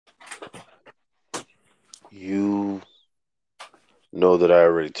You know that I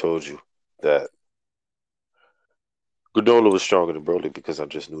already told you that Granola was stronger than Broly because I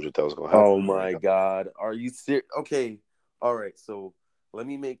just knew that that was gonna happen. Oh my God. Are you serious? Okay. All right. So let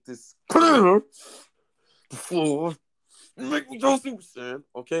me make this clear before you make me go Super Saiyan.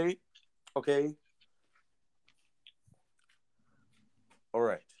 Okay. Okay. All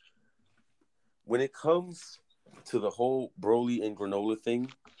right. When it comes to the whole Broly and Granola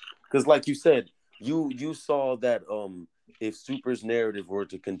thing, because like you said, you saw that if Super's narrative were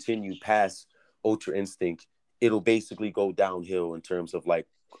to continue past Ultra Instinct, it'll basically go downhill in terms of like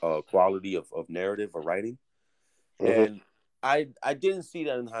quality of narrative or writing. Hmm. And I didn't see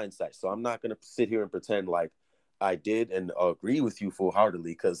that in hindsight, so I'm not gonna sit here and pretend like I did and agree with you full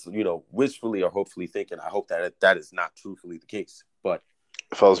heartedly because wishfully or hopefully thinking I hope that that is not truthfully the case. But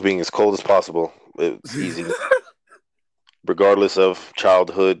If I was being as cold as possible, it's easy, regardless of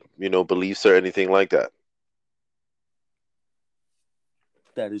childhood, beliefs or anything like that.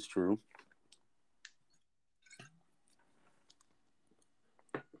 that is true.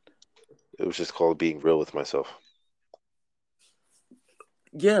 It was just called being real with myself.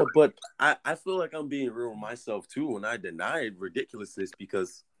 Yeah, but I feel like I'm being real with myself too when I deny ridiculousness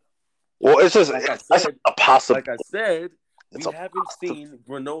because Well, it's just like I that's said, a possible. like I said, It's we a haven't possible. seen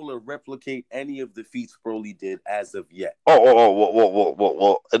Granola replicate any of the feats Broly did as of yet.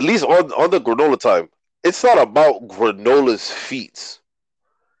 Well. At least on the granola time, it's not about granola's feats.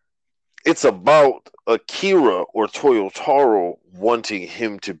 It's about Akira or Toyotaro wanting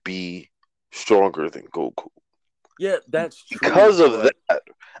him to be stronger than Goku. Yeah, that's true, Because of but that,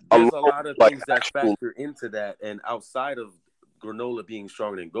 along there's a with lot of like things that actual. factor into that. And outside of Granola being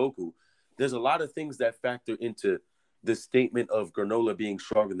stronger than Goku, there's a lot of things that factor into the statement of Granola being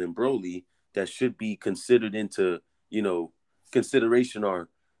stronger than Broly that should be considered into, you know, consideration or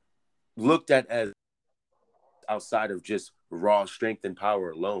looked at as outside of just raw strength and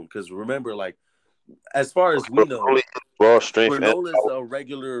power alone. Because remember, like, as far as we know, Broly is raw strength and Granola's power. a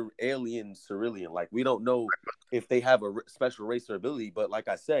regular alien Cerulean. Like we don't know if they have a special race or ability, but like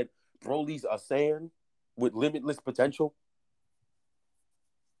I said, Broly's a Saiyan with limitless potential.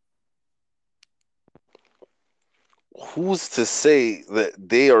 Who's to say that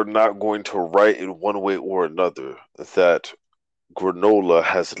they are not going to write in one way or another that Granola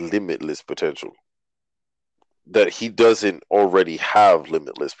has limitless potential? That he doesn't already have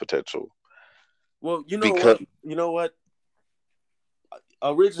limitless potential? Well, you know Because what? You know what?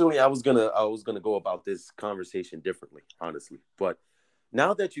 Originally, I was gonna go about this conversation differently, honestly. But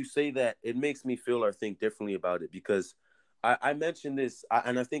now that you say that, it makes me feel or think differently about it because I mentioned this,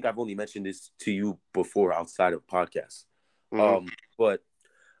 and I think I've only mentioned this to you before outside of podcasts. mhm. But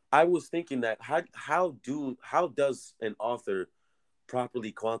I was thinking that how does an author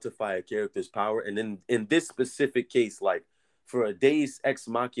properly quantify a character's power? And then in this specific case, like for a Deus Ex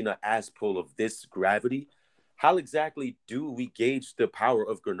Machina ass pull of this gravity, how exactly do we gauge the power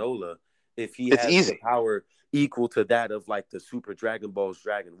of Granola if he It's has the easy. power equal to that of like the Super Dragon Ball's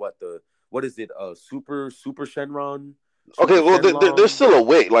dragon? What is it? Super Shenron, Okay, Super well, there's Shenlong, still a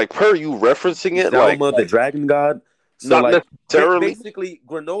way. Like per you referencing it, Zalma, the Dragon God. So not like necessarily. basically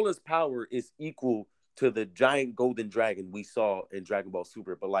Granola's power is equal to the giant golden dragon we saw in Dragon Ball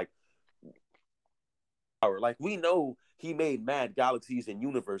Super, but like power. Like we know he made mad galaxies and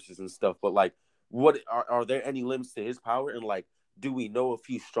universes and stuff, but like what are there any limits to his power? And like do we know if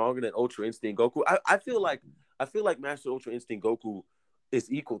he's stronger than Ultra Instinct Goku? I feel like Master Ultra Instinct Goku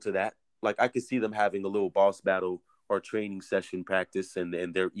is equal to that. Like I could see them having a little boss battle or training session practice and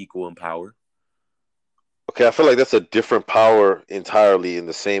they're equal in power. Okay, I feel like that's a different power entirely. In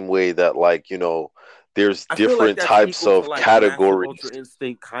the same way that there's I feel like different that's types equal to of like Master categories. Ultra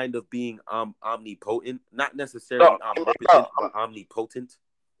Instinct kind of being omnipotent, not No, necessarily omnipotent, but omnipotent.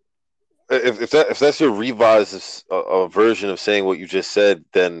 if that's your revised version of saying what you just said,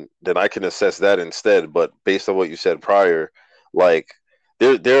 then I can assess that instead. But based on what you said prior, like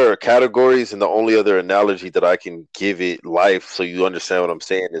there are categories, and the only other analogy that I can give it life, so you understand what I'm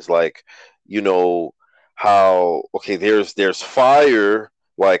saying, is like you know how okay there's fire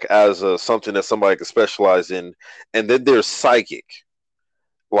like as something that somebody can specialize in, and then there's psychic.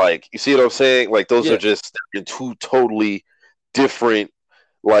 Like you see what I'm saying? Like those are Yes. just two totally different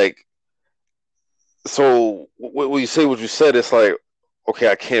like so when you say what you said, it's like, okay,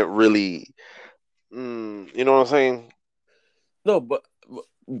 I can't really, you know what I'm saying? No, but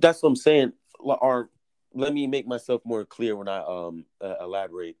that's what I'm saying. Or let me make myself more clear when I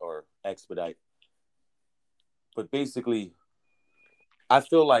elaborate or expedite. But basically, I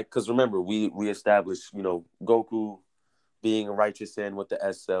feel like because remember we established Goku being a righteous and with the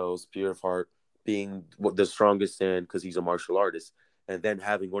S cells, pure of heart, being the strongest Saiyan because he's a martial artist, and then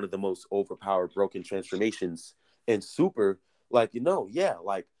having one of the most overpowered broken transformations in Super, like yeah,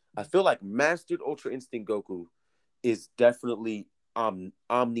 like I feel like Mastered Ultra Instinct Goku is definitely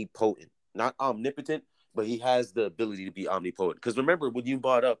omnipotent, not omnipotent, but he has the ability to be omnipotent. Because remember when you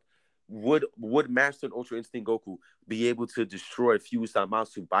brought up, would Mastered Ultra Instinct Goku be able to destroy Fused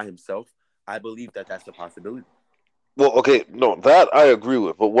Zamasu by himself? I believe that that's a possibility. Well, okay, no, that I agree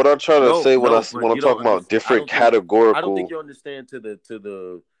with. But what I'm trying to No, say no, when but I'm you don't talking about understand. different I don't think categorical, you understand to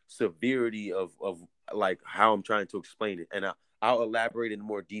the severity of like how I'm trying to explain it, and I'll elaborate in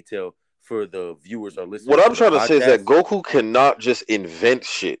more detail for the viewers or what listeners I'm to the trying to say is that podcast. Goku cannot just invent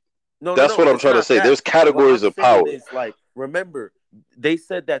shit. No, no, That's no. what I'm It's trying to not say. that. There's What categories I'm of saying power. is like, remember, they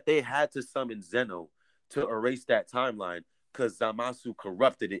said that they had to summon Zeno to erase that timeline because Zamasu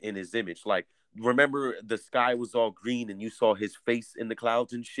corrupted it in his image. Like, remember the sky was all green and you saw his face in the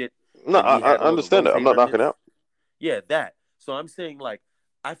clouds and shit, No, and he I had all the understand rose that. I'm not knocking remnants. out. Yeah, that. So I'm saying like,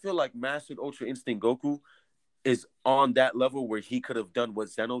 I feel like Mastered Ultra Instinct Goku is on that level where he could have done what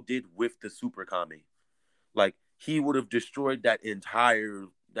Zeno did with the Super Kame. Like he would have destroyed that entire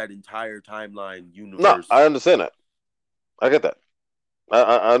timeline No, universe. I understand that. I get that.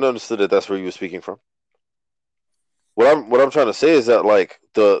 I understood that that's where you were speaking from. What I'm trying to say is that like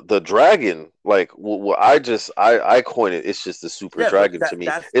the dragon, like what I coin it. It's just the super Yeah, but dragon to me.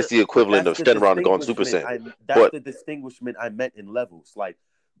 that's It's the the but equivalent that's of the Shenron going Super distinguishment. Saiyan. That's But the distinguishment I meant in levels. Like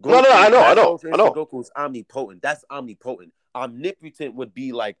no, Goku, Master Ultra I Instinct know. Goku is omnipotent. That's omnipotent. Omnipotent would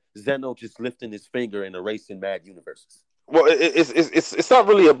be like Zeno just lifting his finger and erasing mad universes. Well, it's not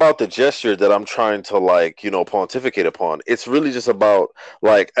really about the gesture that I'm trying to like pontificate upon. It's really just about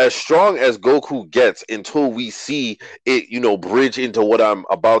like as strong as Goku gets until we see it bridge into what I'm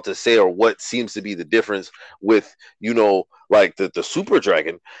about to say or what seems to be the difference with like the Super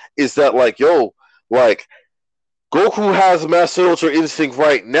Dragon is that like like Goku has Master Ultra Instinct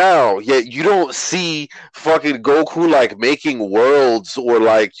right now, yet you don't see fucking Goku like making worlds or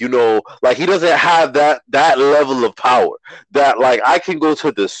like like he doesn't have that level of power. That like I can go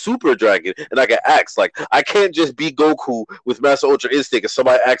to the Super Dragon and I can ask like I can't just be Goku with Master Ultra Instinct and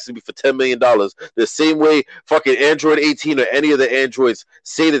somebody asking me for $10 million. The same way fucking Android 18 or any of the androids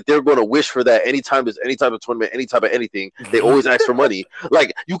say that they're going to wish for that anytime there's any type of tournament, any type of anything, they always ask for money.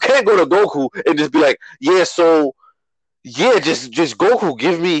 Like you can't go to Goku and just be like, yeah, so yeah, just Goku,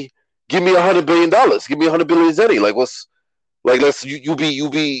 give me $100 billion, give me 100 billion zeni. Like what's like let's you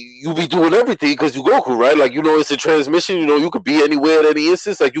be doing everything because you Goku, right? Like it's a transmission. You could be anywhere at any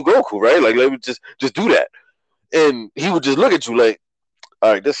instance. Like you Goku, right? Like let me just do that, and he would just look at you like,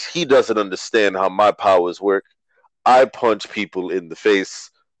 all right, this he doesn't understand how my powers work. I punch people in the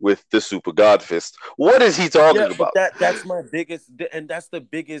face with the Super God Fist. What is he Yeah, talking but about? that's my biggest, and that's the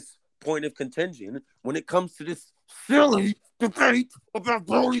biggest point of contention when it comes to this silly debate about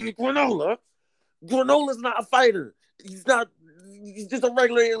Broly and Granola. Granola's not a fighter. He's not. He's just a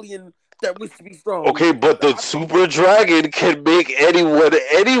regular alien that wishes to be strong. Okay, but the Super Dragon can make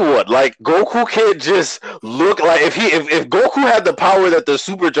anyone. Like Goku can't just look like if Goku had the power that the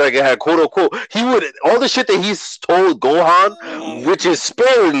Super Dragon had, quote unquote, he would all the shit that he's told Gohan, which is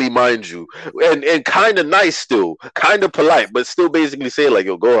sparingly, mind you, and kind of nice still, kind of polite, but still basically saying like,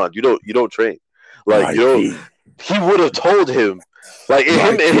 yo, Gohan, you don't train, like My key, he would have told him, like my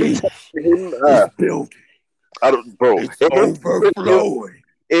him, key is building. I don't, bro, It's overflowing.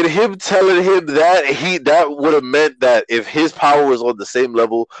 and him telling him that that would have meant that if his power was on the same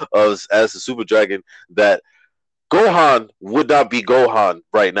level as the Super Dragon, that Gohan would not be Gohan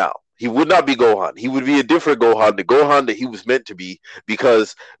right now. He would not be Gohan. He would be a different Gohan, the Gohan that he was meant to be,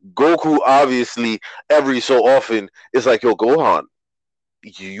 because Goku obviously every so often is like, yo, Gohan,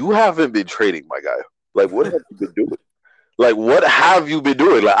 you haven't been training, my guy. Like, what have you been doing? Like, what have you been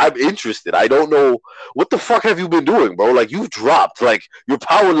doing? Like, I'm interested. I don't know what the fuck have you been doing, bro. Like, you've dropped. Like, your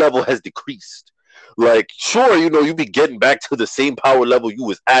power level has decreased. Like, sure, you be getting back to the same power level you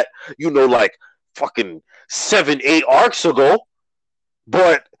was at, like fucking 7, 8 arcs ago.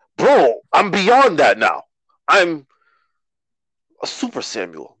 But, bro, I'm beyond that now. I'm a Super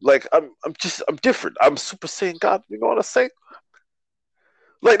Samuel. Like, I'm different. I'm Super Saiyan God. You know what I'm saying?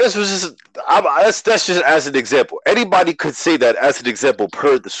 Like this was just that's just as an example. Anybody could say that as an example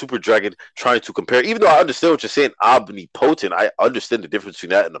per the Super Dragon trying to compare. Even though I understand what you're saying, omnipotent, I understand the difference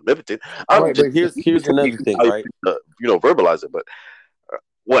between that and omnipotent. I'm Right, just but here's another thing, how right? verbalize it. But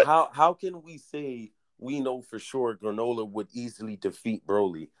what? How can we say we know for sure Granola would easily defeat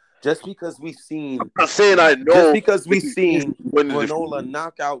Broly just because we've seen I'm not saying I just know because we've seen when to defeat Granola him.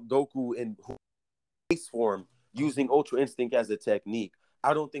 knock out Goku in base form using Ultra Instinct as a technique.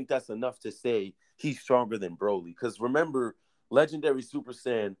 I don't think that's enough to say he's stronger than Broly. Because remember, Legendary Super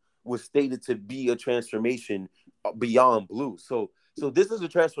Saiyan was stated to be a transformation beyond Blue. So this is a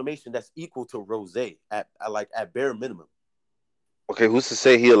transformation that's equal to Rose at bare minimum. Okay, who's to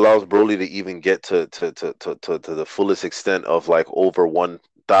say he allows Broly to even get to the fullest extent of like over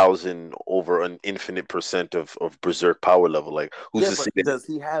 1,000, over an infinite percent of Berserk power level? Like, who's Yeah, to but say that? does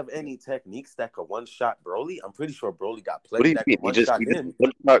he have any techniques that could one shot Broly? I'm pretty sure Broly got What do plenty you that mean? could one shot He just him.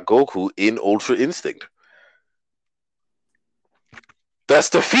 one shot Goku in Ultra Instinct. That's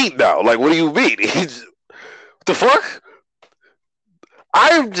the feat now. Like, what do you mean? He's the fuck?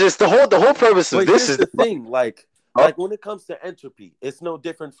 I'm just the whole premise of But this here's is the thing, huh? like when it comes to entropy, it's no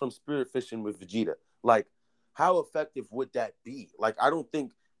different from spirit fishing with Vegeta. Like, how effective would that be? Like, I don't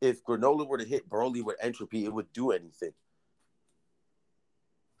think if Granola were to hit Broly with entropy, it would do anything.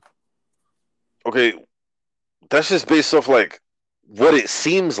 Okay, that's just based off like what it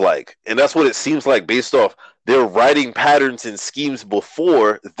seems like, and that's what it seems like based off their writing patterns and schemes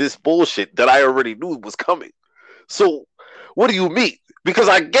before this bullshit that I already knew was coming. So, what do you mean? Because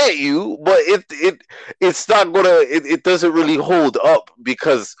I get you, but it's not gonna. It doesn't really hold up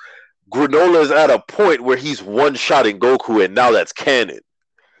because Granola is at a point where he's one shotting Goku, and now that's canon.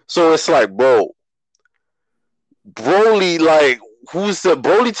 So it's like, bro, Broly, like,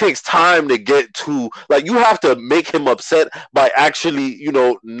 Broly takes time to get to, like, you have to make him upset by actually,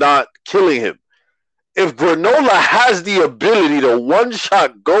 not killing him. If Granola has the ability to one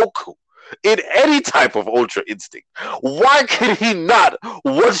shot Goku in any type of Ultra Instinct, why can he not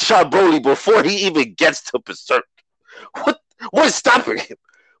one shot Broly before he even gets to Berserk? What what is stopping him?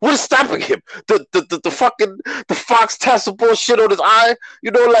 What is stopping him? The fucking the Fox Tesla bullshit on his eye?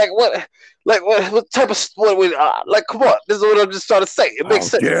 Like what? Like what type of like? Come on, this is what I'm just trying to say. It makes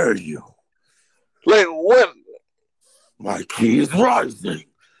How sense. dare you? Like what? My key is rising.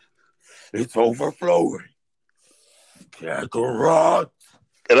 It's overflowing. Kakarot.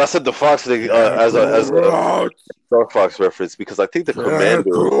 And I said the Fox thing as a Star Fox reference because I think the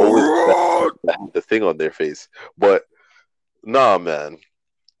Commander always had the thing on their face. But nah, man,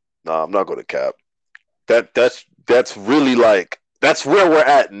 nah, I'm not going to cap. That's really like that's where we're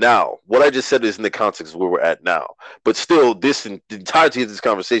at now. What I just said is in the context of where we're at now. But still, the entirety of this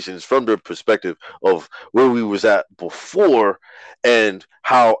conversation is from the perspective of where we was at before and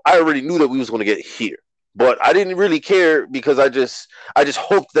how I already knew that we was going to get here. But I didn't really care because I just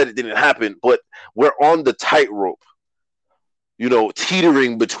hoped that it didn't happen. But we're on the tightrope,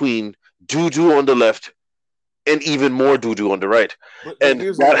 teetering between doo doo on the left and even more doo doo on the right, But and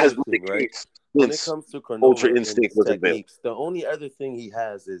here's that has another been the thing, right? case When it since comes to Ultra Cronola and Instinct his was available. techniques, the only other thing he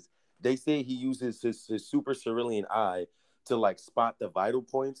has is they say he uses his super cerulean eye to like spot the vital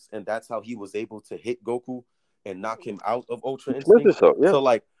points, and that's how he was able to hit Goku and knock him out of Ultra Instinct. So, yeah. So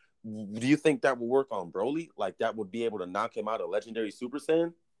like, do you think that would work on Broly? Like that would be able to knock him out of Legendary Super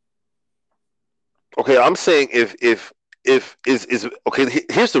Saiyan? Okay, I'm saying if is okay.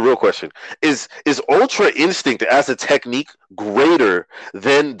 Here's the real question: is Ultra Instinct as a technique greater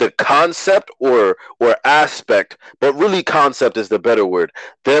than the concept or aspect, but really concept is the better word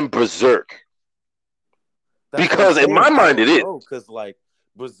than Berserk? That's what I'm Because in saying. my I mind, it don't is. know because like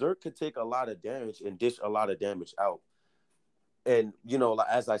Berserk could take a lot of damage and dish a lot of damage out. And like,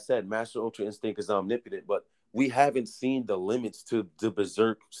 as I said, Master Ultra Instinct is omnipotent, but we haven't seen the limits to the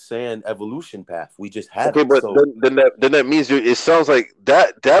Berserk Saiyan evolution path. We just Okay, haven't. but So then that means it sounds like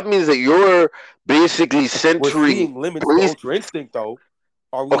that means that you're basically we're centering. seeing limits to Ultra Instinct, though.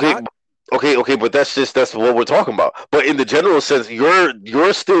 Are we Okay, not? okay, but that's what we're talking about. But in the general sense,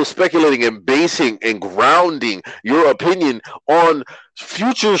 you're still speculating and basing and grounding your opinion on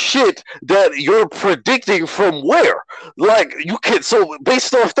future shit that you're predicting from where. Like you can so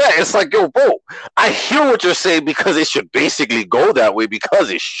based off that, it's like, yo, bro, I hear what you're saying because it should basically go that way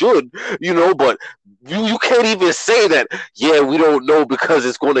because it should, but you can't even say that, yeah, we don't know because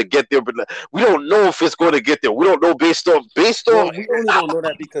it's going to get there, but we don't know if it's going to get there. We don't know based on Well, we only don't know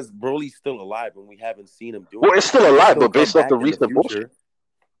that because Broly's still alive and we haven't seen him do well, it's anything. still He could alive, still but come based off the back in the recent bullshit. future.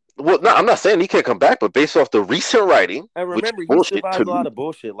 Well, no, I'm not saying he can't come back, but based off the recent writing, And which remember, is he bullshit survived to a lot me. of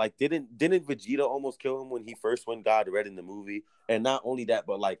bullshit. Like, didn't Vegeta almost kill him when he first went God Red in the movie? And not only that,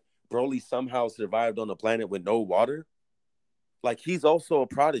 but like Broly somehow survived on a planet with no water. Like, he's also a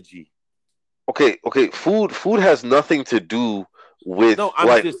prodigy. Okay. Food has nothing to do with No, I'm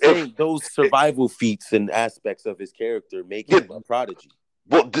like just if saying those survival feats and aspects of his character make yeah, him a prodigy.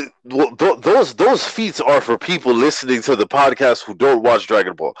 those feats are for people listening to the podcast who don't watch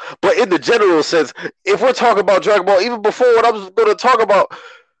Dragon Ball. But in the general sense, if we're talking about Dragon Ball, even before what I was going to talk about,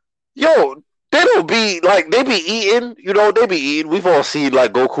 yo, They don't be like they be eating, they be eating. We've all seen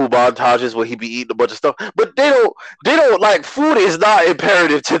like Goku montages where he be eating a bunch of stuff, but they don't like food is not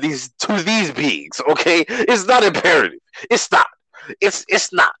imperative to these beings, okay? It's not imperative. It's not.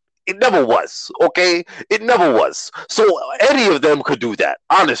 It's not. It never was, okay? It never was. So any of them could do that,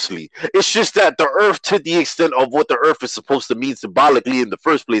 honestly. It's just that the earth, to the extent of what the earth is supposed to mean symbolically in the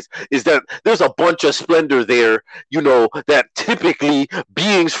first place, is that there's a bunch of splendor there, that typically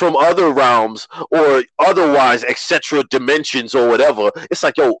beings from other realms or otherwise, etc., dimensions or whatever, it's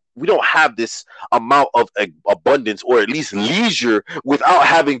like, yo, we don't have this amount of abundance or at least leisure without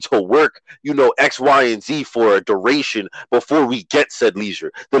having to work, X, Y, and Z for a duration before we get said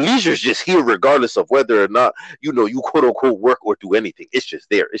leisure. The leisure is just here regardless of whether or not, you quote unquote work or do anything. It's just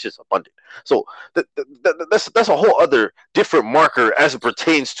there. It's just abundant. So that's a whole other different marker as it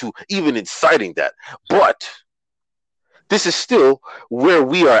pertains to even inciting that. But this is still where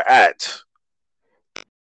we are at